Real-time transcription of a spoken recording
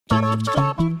Hello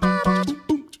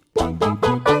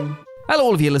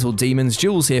all of you little demons,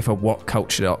 Jules here for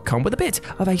WhatCulture.com with a bit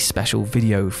of a special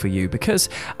video for you because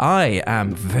I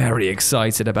am very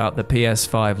excited about the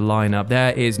PS5 lineup.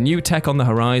 There is new tech on the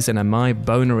horizon and my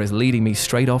boner is leading me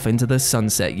straight off into the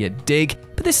sunset, you dig?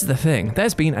 But this is the thing,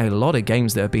 there's been a lot of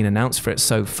games that have been announced for it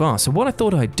so far, so what I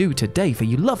thought I'd do today for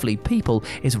you lovely people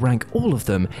is rank all of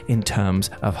them in terms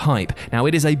of hype. Now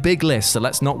it is a big list, so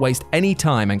let's not waste any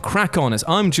time and crack on as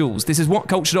I'm Jules, this is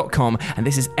WhatCulture.com and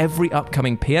this is every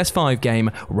upcoming PS5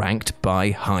 game ranked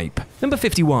by hype. Number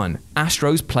 51,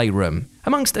 Astro's Playroom.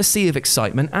 Amongst a sea of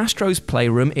excitement, Astro's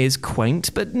Playroom is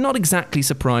quaint, but not exactly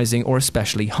surprising or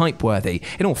especially hype-worthy.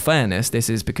 In all fairness, this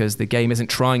is because the game isn't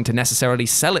trying to necessarily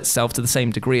sell itself to the same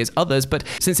degree as others, but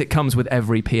since it comes with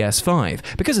every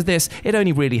PS5. Because of this, it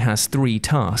only really has 3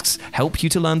 tasks: help you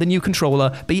to learn the new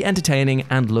controller, be entertaining,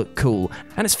 and look cool.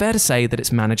 And it's fair to say that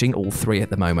it's managing all 3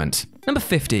 at the moment. Number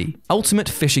 50, Ultimate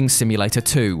Fishing Simulator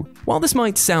 2. While this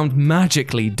might sound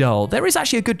magically dull, there is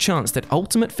actually a good chance that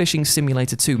Ultimate Fishing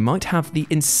Simulator 2 might have the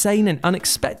insane and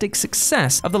unexpected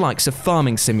success of the likes of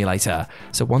Farming Simulator,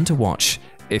 so one to watch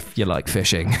if you like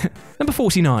fishing. Number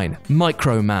 49,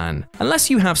 Micro Man. Unless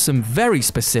you have some very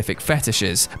specific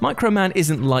fetishes, Micro Man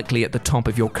isn't likely at the top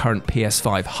of your current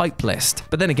PS5 hype list.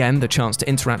 But then again, the chance to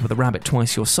interact with a rabbit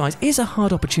twice your size is a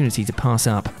hard opportunity to pass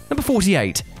up. Number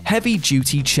 48, Heavy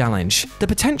Duty Challenge. The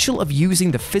potential of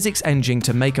using the physics engine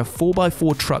to make a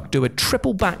 4x4 truck do a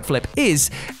triple backflip is,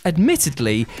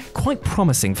 admittedly, quite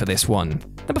promising for this one.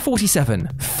 Number 47,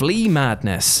 Flea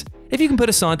Madness. If you can put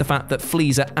aside the fact that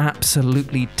fleas are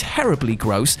absolutely terribly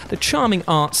gross, the charming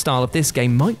art style of this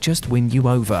game might just win you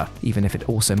over, even if it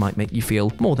also might make you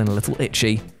feel more than a little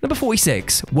itchy. Number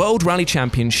 46, World Rally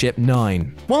Championship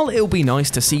 9. While it'll be nice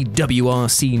to see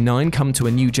WRC 9 come to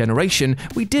a new generation,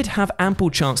 we did have ample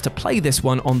chance to play this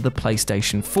one on the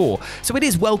PlayStation 4, so it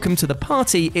is welcome to the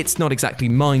party, it's not exactly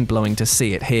mind-blowing to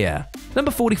see it here.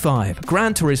 Number 45,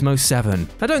 Gran Turismo 7.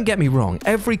 Now don't get me wrong,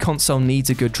 every console needs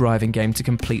a good driving game to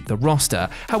complete the roster.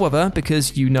 However,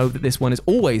 because you know that this one is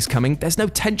always coming, there's no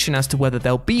tension as to whether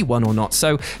there'll be one or not,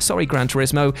 so sorry Gran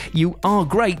Turismo, you are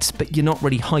great, but you're not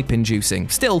really hype-inducing.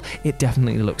 Still, it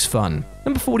definitely looks fun.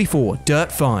 Number 44,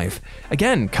 Dirt 5.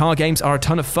 Again, car games are a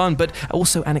ton of fun, but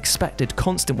also an expected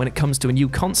constant when it comes to a new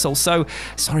console, so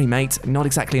sorry mate, not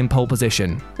exactly in pole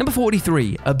position. Number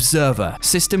 43, Observer,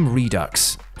 System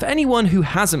Redux. For anyone who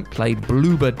hasn't played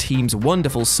Bloober Team's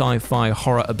wonderful sci-fi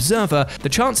horror Observer, the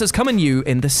chances come in you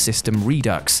in the System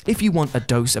Redux. If you want a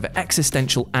dose of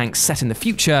existential angst set in the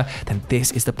future, then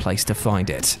this is the place to find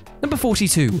it. Number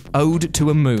 42, Ode to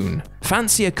a Moon.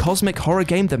 Fancy a cosmic horror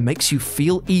game that makes you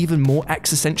feel even more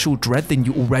existential dread than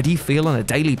you already feel on a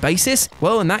daily basis?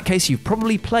 Well, in that case, you've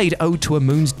probably played Ode to a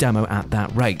Moon's demo at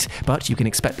that rate, but you can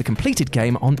expect the completed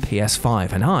game on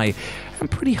PS5, and I am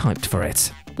pretty hyped for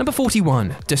it. Number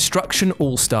 41, Destruction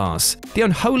All-Stars. The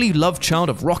unholy love child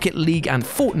of Rocket League and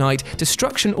Fortnite,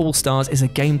 Destruction All-Stars is a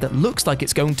game that looks like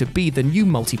it's going to be the new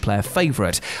multiplayer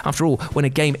favourite. After all, when a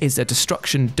game is a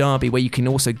destruction derby where you can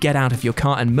also get out of your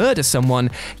car and murder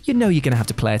someone, you know you're going to have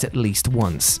to play it at least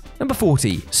once. Number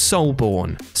 40,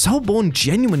 Soulborn. Soulborn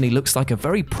genuinely looks like a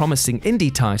very promising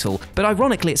indie title, but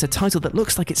ironically it's a title that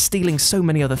looks like it's stealing so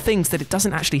many other things that it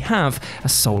doesn't actually have a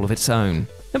soul of its own.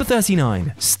 Number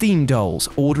 39, Steam Dolls,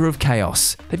 Order of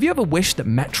Chaos. Have you ever wished that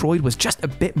Metroid was just a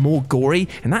bit more gory?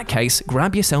 In that case,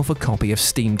 grab yourself a copy of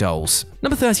Steam Dolls.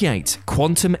 Number 38,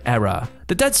 Quantum Error.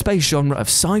 The Dead Space genre of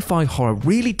sci-fi horror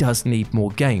really does need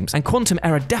more games, and Quantum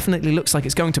Error definitely looks like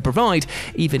it's going to provide,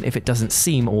 even if it doesn't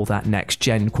seem all that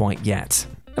next-gen quite yet.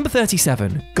 Number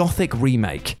 37, Gothic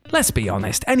Remake. Let's be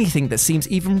honest, anything that seems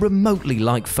even remotely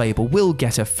like Fable will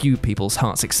get a few people's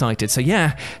hearts excited, so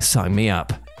yeah, sign me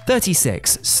up.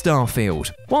 36,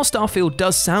 Starfield. While Starfield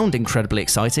does sound incredibly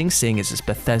exciting, seeing as it's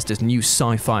Bethesda's new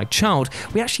sci-fi child,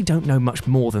 we actually don't know much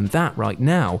more than that right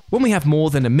now. When we have more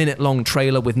than a minute-long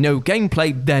trailer with no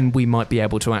gameplay, then we might be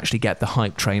able to actually get the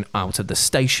hype train out of the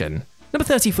station. Number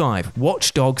 35,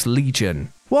 Watch Dogs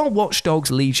Legion. While Watch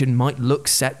Dogs Legion might look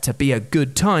set to be a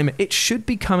good time, it should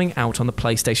be coming out on the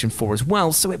PlayStation 4 as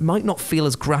well, so it might not feel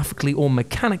as graphically or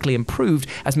mechanically improved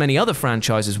as many other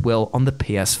franchises will on the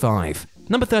PS5.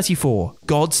 Number 34,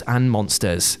 Gods and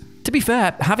Monsters. To be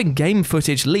fair, having game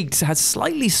footage leaked has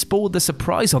slightly spoiled the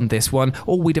surprise on this one,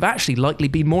 or we'd have actually likely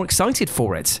been more excited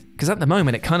for it. Because at the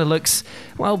moment it kind of looks,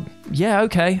 well, yeah,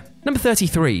 okay. Number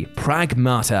 33,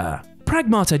 Pragmata.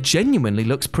 Pragmata genuinely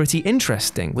looks pretty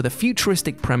interesting, with a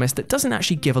futuristic premise that doesn't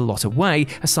actually give a lot away,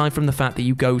 aside from the fact that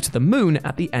you go to the moon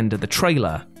at the end of the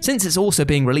trailer. Since it's also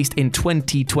being released in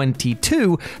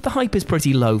 2022, the hype is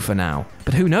pretty low for now.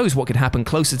 But who knows what could happen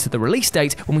closer to the release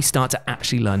date when we start to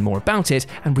actually learn more about it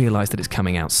and realise that it's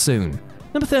coming out soon.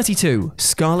 Number 32,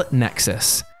 Scarlet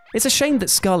Nexus. It's a shame that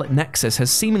Scarlet Nexus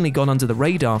has seemingly gone under the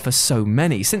radar for so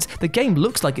many, since the game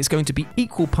looks like it's going to be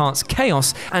equal parts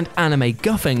chaos and anime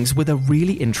guffings with a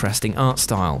really interesting art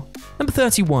style. Number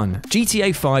 31,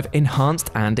 GTA 5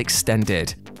 Enhanced and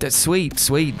Extended. That's sweet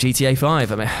GTA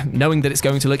 5. I mean, knowing that it's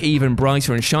going to look even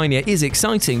brighter and shinier is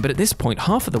exciting, but at this point,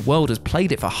 half of the world has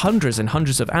played it for hundreds and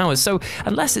hundreds of hours, so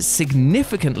unless it's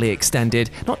significantly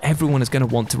extended, not everyone is going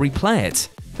to want to replay it.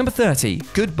 Number 30,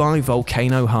 Goodbye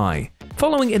Volcano High.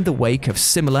 Following in the wake of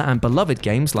similar and beloved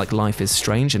games like Life is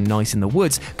Strange and Night in the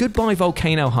Woods, Goodbye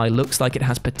Volcano High looks like it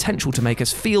has potential to make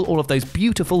us feel all of those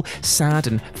beautiful, sad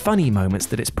and funny moments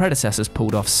that its predecessors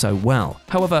pulled off so well.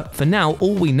 However, for now,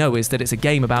 all we know is that it's a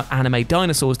game about anime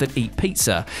dinosaurs that eat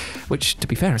pizza, which, to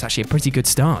be fair, is actually a pretty good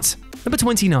start. Number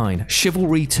 29,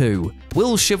 Chivalry 2.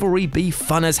 Will Chivalry be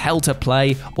fun as hell to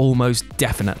play? Almost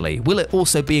definitely. Will it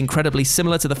also be incredibly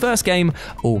similar to the first game?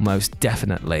 Almost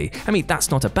definitely. I mean,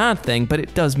 that's not a bad thing, but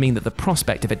it does mean that the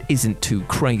prospect of it isn't too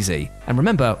crazy. And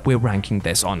remember, we're ranking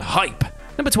this on hype.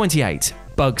 Number 28,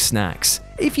 Bug Snacks.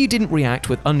 If you didn't react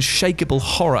with unshakable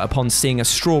horror upon seeing a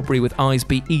strawberry with eyes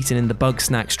be eaten in the Bug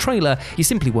Snacks trailer, you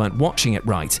simply weren't watching it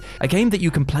right. A game that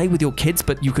you can play with your kids,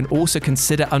 but you can also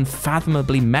consider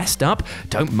unfathomably messed up?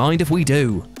 Don't mind if we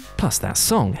do. Plus that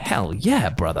song, hell yeah,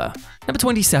 brother. Number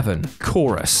 27,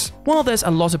 Chorus. While there's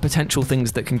a lot of potential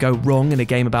things that can go wrong in a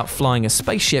game about flying a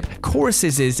spaceship,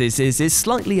 Chorus's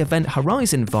slightly Event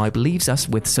Horizon vibe leaves us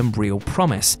with some real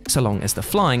promise, so long as the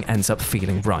flying ends up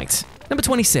feeling right. Number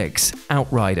 26,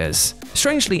 Outriders.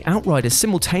 Strangely, Outriders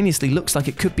simultaneously looks like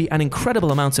it could be an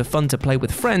incredible amount of fun to play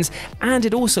with friends, and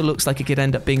it also looks like it could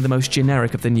end up being the most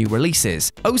generic of the new releases.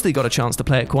 Osley got a chance to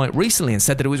play it quite recently and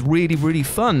said that it was really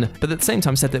fun, but at the same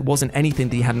time said that it wasn't anything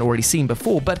that he hadn't already seen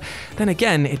before, but then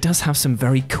again, it does have some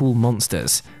very cool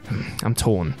monsters. I'm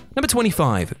torn. Number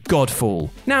 25, Godfall.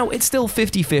 Now, it's still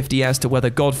 50-50 as to whether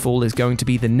Godfall is going to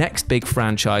be the next big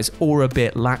franchise or a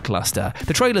bit lackluster.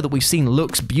 The trailer that we've seen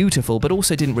looks beautiful, but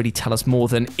also didn't really tell us more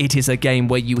than it is a game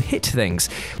where you hit things,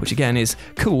 which again is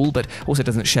cool, but also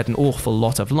doesn't shed an awful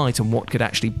lot of light on what could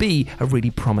actually be a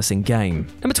really promising game.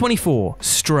 Number 24,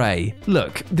 Stray.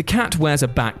 Look, the cat wears a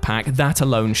backpack, that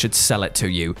alone should sell it to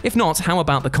you. If not, how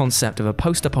about the concept of a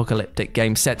post-apocalyptic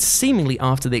game set seemingly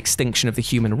after the extinction of the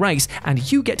human race,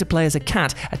 and you get to play as a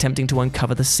cat attempting to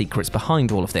uncover the secrets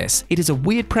behind all of this. It is a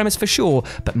weird premise for sure,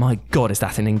 but my god is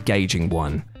that an engaging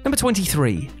one. Number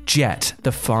 23, Jet,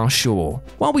 The Far Shore.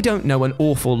 While we don't know an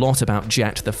awful lot about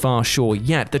Jet, The Far Shore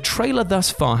yet, the trailer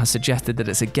thus far has suggested that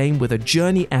it's a game with a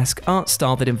Journey-esque art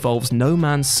style that involves No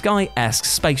Man's Sky-esque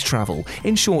space travel.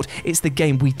 In short, it's the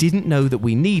game we didn't know that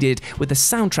we needed, with a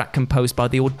soundtrack composed by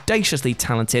the audaciously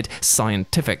talented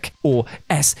Scientific, or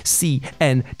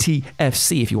SCNTFC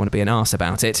if you want to be an arse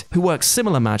about it, who works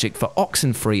similar magic for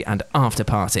Oxenfree and After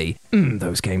Party.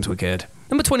 Those games were good.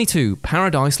 Number 22,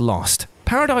 Paradise Lost.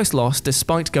 Paradise Lost,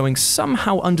 despite going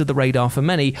somehow under the radar for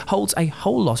many, holds a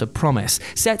whole lot of promise.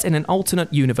 Set in an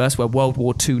alternate universe where World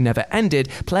War II never ended,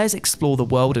 players explore the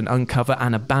world and uncover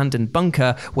an abandoned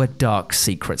bunker where dark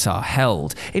secrets are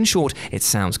held. In short, it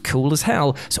sounds cool as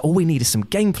hell, so all we need is some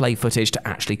gameplay footage to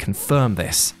actually confirm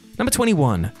this. Number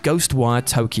 21, Ghostwire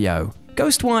Tokyo.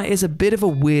 Ghostwire is a bit of a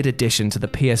weird addition to the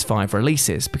PS5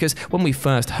 releases, because when we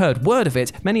first heard word of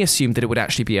it, many assumed that it would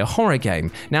actually be a horror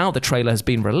game. Now the trailer has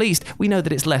been released, we know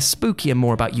that it's less spooky and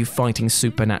more about you fighting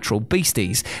supernatural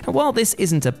beasties. And while this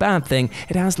isn't a bad thing,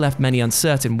 it has left many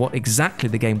uncertain what exactly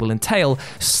the game will entail,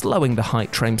 slowing the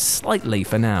hype train slightly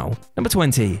for now. Number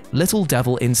 20, Little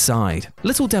Devil Inside.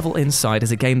 Little Devil Inside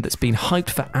is a game that's been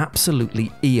hyped for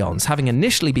absolutely eons, having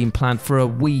initially been planned for a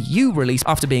Wii U release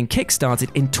after being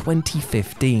kickstarted in 2015.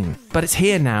 But it's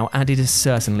here now, and it is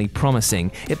certainly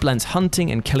promising. It blends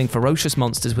hunting and killing ferocious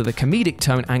monsters with a comedic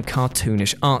tone and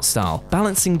cartoonish art style,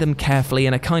 balancing them carefully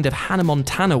in a kind of Hannah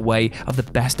Montana way of the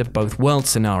best of both worlds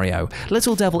scenario.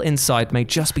 Little Devil Inside may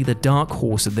just be the dark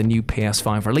horse of the new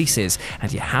PS5 releases,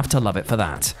 and you have to love it for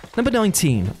that. Number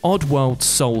 19, Oddworld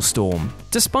Soulstorm.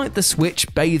 Despite the Switch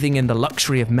bathing in the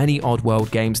luxury of many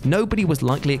Oddworld games, nobody was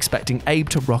likely expecting Abe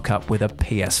to rock up with a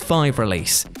PS5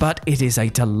 release. But it is a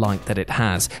delight that it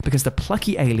has, because the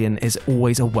plucky alien is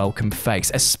always a welcome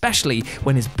face, especially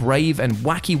when his brave and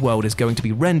wacky world is going to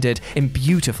be rendered in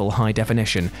beautiful high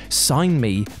definition. Sign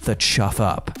me the chuff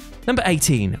up. Number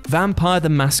 18, Vampire the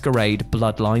Masquerade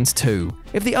Bloodlines 2.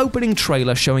 If the opening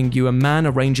trailer showing you a man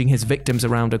arranging his victims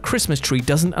around a Christmas tree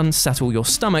doesn't unsettle your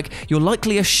stomach, you're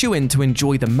likely a shoo-in to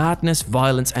enjoy the madness,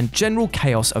 violence, and general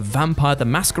chaos of Vampire the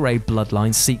Masquerade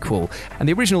Bloodlines sequel. And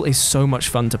the original is so much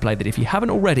fun to play that if you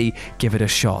haven't already, give it a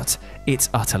shot. It's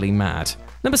utterly mad.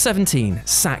 Number 17,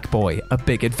 Sackboy: A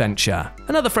Big Adventure.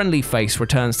 Another friendly face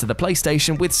returns to the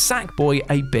PlayStation with Sackboy: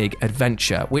 A Big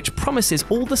Adventure, which promises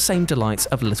all the same delights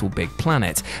of Little Big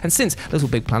Planet. And since Little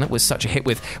Big Planet was such a hit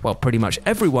with, well, pretty much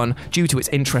everyone, due to its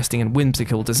interesting and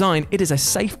whimsical design, it is a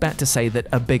safe bet to say that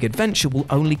A Big Adventure will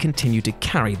only continue to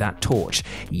carry that torch.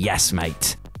 Yes,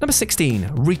 mate. Number 16,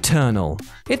 Returnal.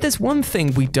 If there's one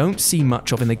thing we don't see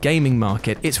much of in the gaming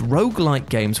market, it's roguelike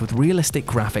games with realistic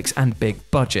graphics and big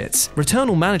budgets.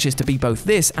 Returnal manages to be both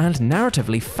this and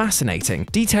narratively fascinating,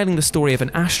 detailing the story of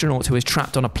an astronaut who is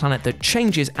trapped on a planet that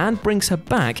changes and brings her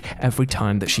back every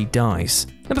time that she dies.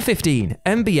 Number 15,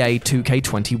 NBA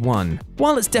 2K21.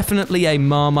 While it's definitely a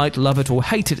Marmite love it or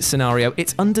hate it scenario,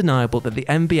 it's undeniable that the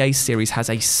NBA series has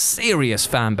a serious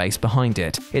fan base behind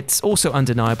it. It's also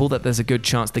undeniable that there's a good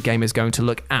chance the game is going to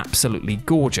look absolutely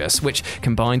gorgeous, which,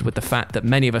 combined with the fact that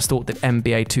many of us thought that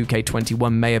NBA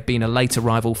 2K21 may have been a late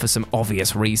arrival for some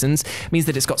obvious reasons, means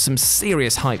that it's got some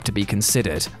serious hype to be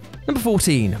considered. Number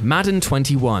 14, Madden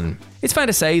 21. It's fair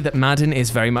to say that Madden is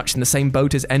very much in the same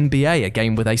boat as NBA, a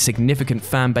game with a significant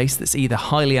fan base that's either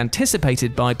highly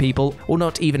anticipated by people or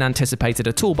not even anticipated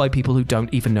at all by people who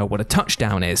don't even know what a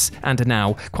touchdown is, and are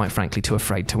now, quite frankly, too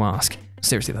afraid to ask.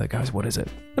 Seriously though, guys, what is it?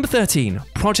 Number 13,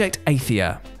 Project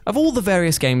Athia. Of all the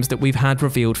various games that we've had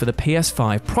revealed for the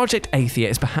PS5, Project Athia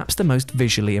is perhaps the most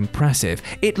visually impressive.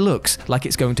 It looks like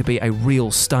it's going to be a real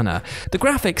stunner. The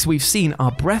graphics we've seen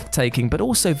are breathtaking, but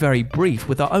also very brief,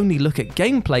 with our only look at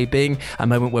gameplay being a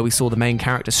moment where we saw the main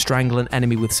character strangle an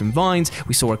enemy with some vines,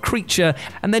 we saw a creature,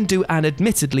 and then do an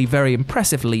admittedly very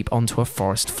impressive leap onto a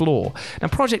forest floor. Now,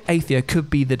 Project Athia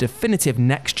could be the definitive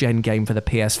next-gen game for the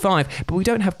PS5, but we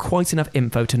don't have quite enough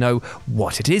info to know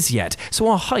what it is yet, so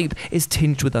our hype is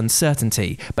tinged with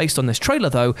uncertainty. Based on this trailer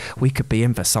though, we could be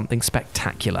in for something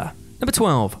spectacular. Number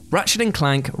 12, Ratchet &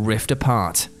 Clank Rift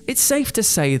Apart. It's safe to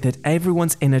say that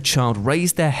everyone's inner child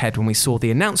raised their head when we saw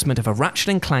the announcement of a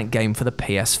Ratchet & Clank game for the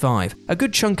PS5. A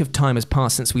good chunk of time has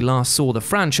passed since we last saw the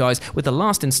franchise, with the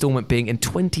last installment being in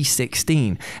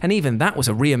 2016, and even that was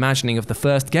a reimagining of the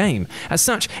first game. As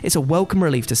such, it's a welcome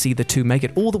relief to see the two make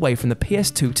it all the way from the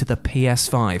PS2 to the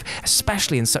PS5,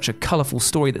 especially in such a colourful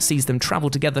story that sees them travel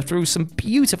together through some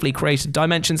beautifully created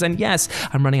dimensions, and yes,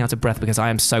 I'm running out of breath because I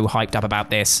am so hyped up about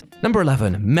this. Number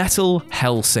 11, Metal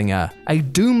Hellsinger. A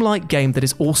Doom-like game that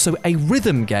is also a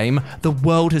rhythm game. The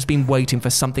world has been waiting for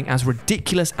something as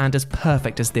ridiculous and as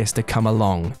perfect as this to come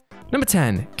along. Number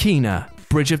 10, Kena,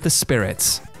 Bridge of the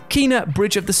Spirits. Kena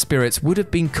Bridge of the Spirits would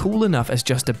have been cool enough as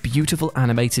just a beautiful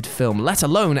animated film, let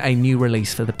alone a new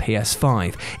release for the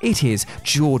PS5. It is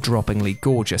jaw-droppingly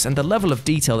gorgeous, and the level of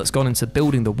detail that's gone into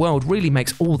building the world really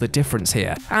makes all the difference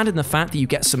here. And in the fact that you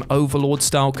get some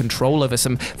Overlord-style control over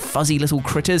some fuzzy little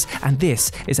critters, and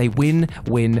this is a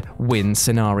win-win-win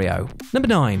scenario. Number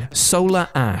 9, Solar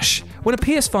Ash. When a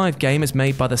PS5 game is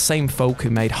made by the same folk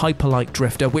who made Hyperlight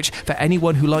Drifter, which for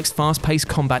anyone who likes fast-paced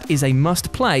combat is a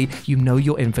must-play, you know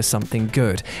you're in for something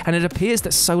good. And it appears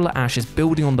that Solar Ash is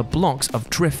building on the blocks of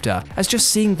Drifter. As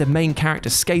just seeing the main character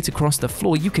skate across the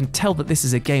floor, you can tell that this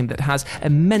is a game that has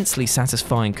immensely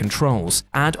satisfying controls.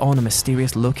 Add on a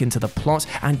mysterious look into the plot,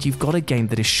 and you've got a game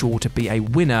that is sure to be a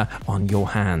winner on your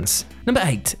hands. Number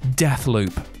 8,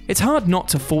 Deathloop. It's hard not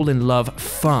to fall in love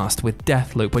fast with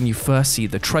Deathloop when you first see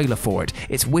the trailer for it.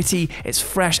 It's witty, it's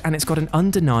fresh, and it's got an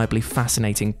undeniably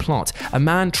fascinating plot. A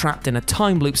man trapped in a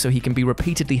time loop so he can be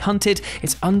repeatedly hunted.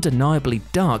 It's undeniably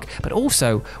dark, but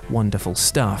also wonderful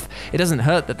stuff. It doesn't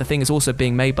hurt that the thing is also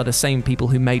being made by the same people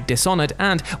who made Dishonored,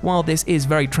 and while this is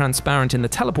very transparent in the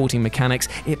teleporting mechanics,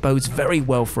 it bodes very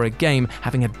well for a game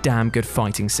having a damn good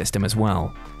fighting system as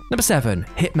well. Number 7,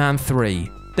 Hitman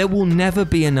 3. There will never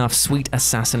be enough sweet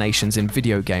assassinations in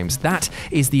video games. That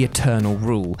is the eternal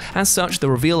rule. As such, the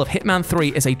reveal of Hitman 3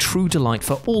 is a true delight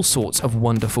for all sorts of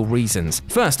wonderful reasons.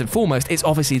 First and foremost, it's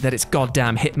obviously that it's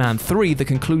goddamn Hitman 3, the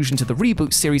conclusion to the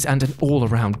reboot series and an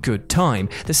all-around good time.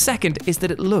 The second is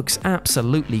that it looks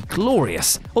absolutely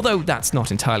glorious. Although that's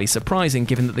not entirely surprising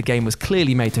given that the game was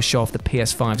clearly made to show off the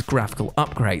PS5's graphical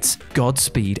upgrades.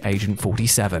 Godspeed, Agent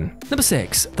 47. Number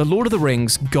 6, The Lord of the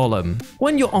Rings Gollum.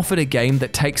 When you're offered a game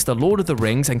that takes The Lord of the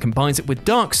Rings and combines it with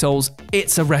Dark Souls,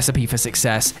 it's a recipe for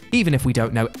success, even if we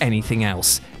don't know anything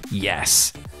else.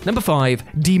 Yes. Number 5,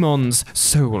 Demon's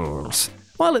Souls.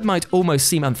 While it might almost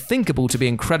seem unthinkable to be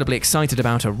incredibly excited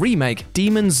about a remake,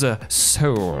 Demon's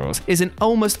Souls is an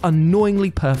almost annoyingly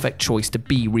perfect choice to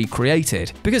be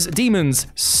recreated. Because Demon's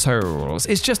Souls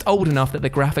is just old enough that the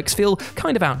graphics feel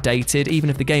kind of outdated,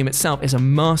 even if the game itself is a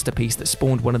masterpiece that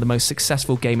spawned one of the most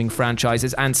successful gaming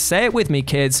franchises, and say it with me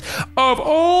kids, of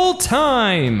all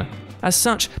time! As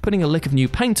such, putting a lick of new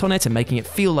paint on it and making it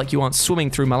feel like you aren't swimming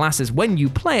through molasses when you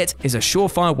play it is a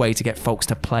surefire way to get folks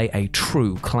to play a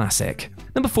true classic.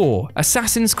 Number 4.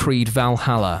 Assassin's Creed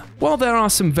Valhalla. While there are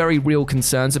some very real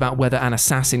concerns about whether an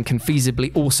assassin can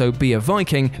feasibly also be a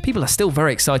Viking, people are still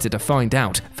very excited to find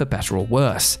out, for better or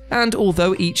worse. And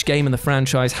although each game in the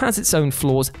franchise has its own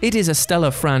flaws, it is a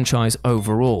stellar franchise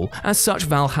overall. As such,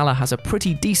 Valhalla has a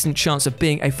pretty decent chance of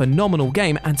being a phenomenal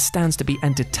game and stands to be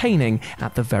entertaining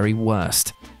at the very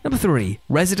worst. Number 3.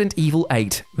 Resident Evil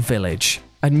 8 Village.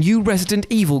 A new Resident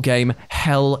Evil game?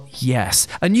 Hell yes.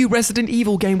 A new Resident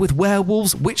Evil game with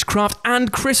werewolves, witchcraft,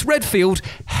 and Chris Redfield?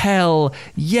 Hell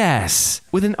yes.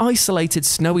 With an isolated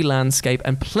snowy landscape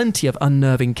and plenty of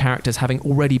unnerving characters having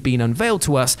already been unveiled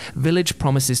to us, Village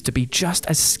promises to be just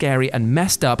as scary and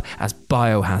messed up as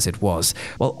Biohazard was,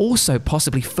 while also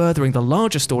possibly furthering the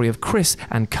larger story of Chris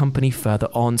and company further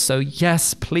on. So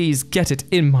yes, please get it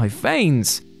in my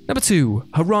veins. Number 2.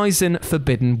 Horizon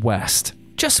Forbidden West.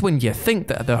 Just when you think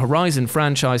that the Horizon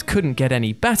franchise couldn't get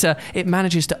any better, it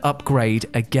manages to upgrade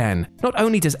again. Not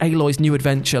only does Aloy's new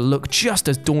adventure look just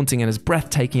as daunting and as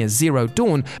breathtaking as Zero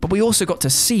Dawn, but we also got to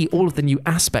see all of the new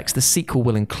aspects the sequel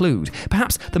will include.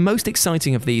 Perhaps the most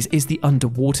exciting of these is the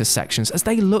underwater sections, as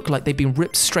they look like they've been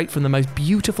ripped straight from the most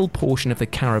beautiful portion of the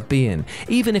Caribbean.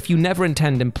 Even if you never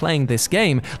intend in playing this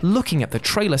game, looking at the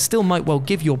trailer still might well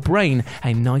give your brain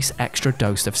a nice extra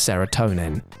dose of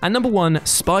serotonin. And number 1,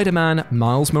 Spider-Man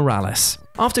Miles Morales.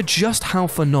 After just how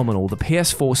phenomenal the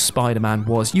PS4 Spider-Man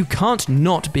was, you can't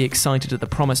not be excited at the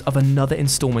promise of another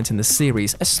installment in the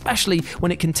series, especially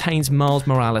when it contains Miles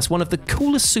Morales, one of the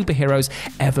coolest superheroes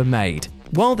ever made.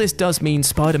 While this does mean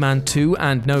Spider-Man 2,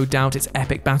 and no doubt its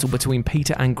epic battle between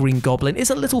Peter and Green Goblin is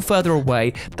a little further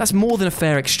away, that's more than a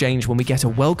fair exchange when we get a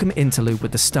welcome interlude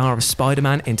with the star of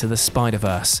Spider-Man Into the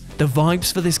Spider-Verse. The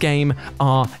vibes for this game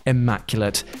are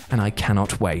immaculate, and I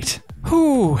cannot wait.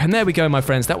 Whew, and there we go, my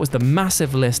friends. That was the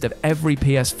massive list of every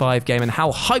PS5 game and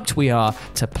how hyped we are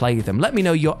to play them. Let me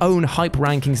know your own hype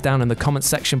rankings down in the comments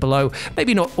section below.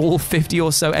 Maybe not all 50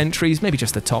 or so entries, maybe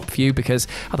just the top few, because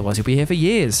otherwise you'll be here for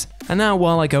years. And now,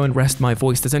 while I go and rest my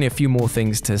voice, there's only a few more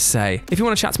things to say. If you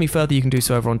want to chat to me further, you can do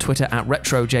so over on Twitter at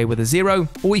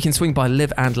RetroJ0, or you can swing by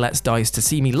Live and Let's Dice to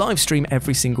see me live stream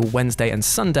every single Wednesday and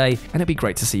Sunday, and it'd be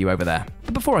great to see you over there.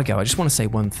 But before I go, I just want to say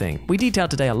one thing. We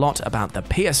detailed today a lot about the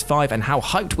PS5 and how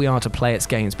hyped we are to play its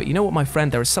games, but you know what, my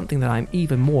friend, there is something that I'm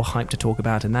even more hyped to talk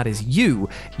about, and that is you,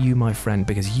 my friend,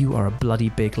 because you are a bloody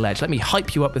big ledge. Let me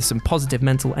hype you up with some positive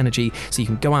mental energy so you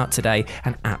can go out today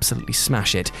and absolutely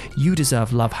smash it. You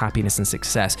deserve love, happiness, and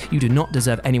success. You do not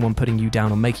deserve anyone putting you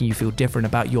down or making you feel different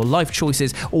about your life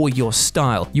choices or your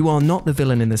style. You are not the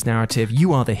villain in this narrative,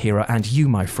 you are the hero, and you,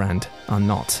 my friend, are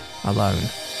not alone.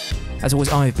 As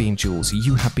always, I have been Jules,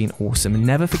 you have been awesome,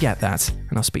 never forget that,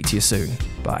 and I'll speak to you soon.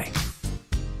 Bye.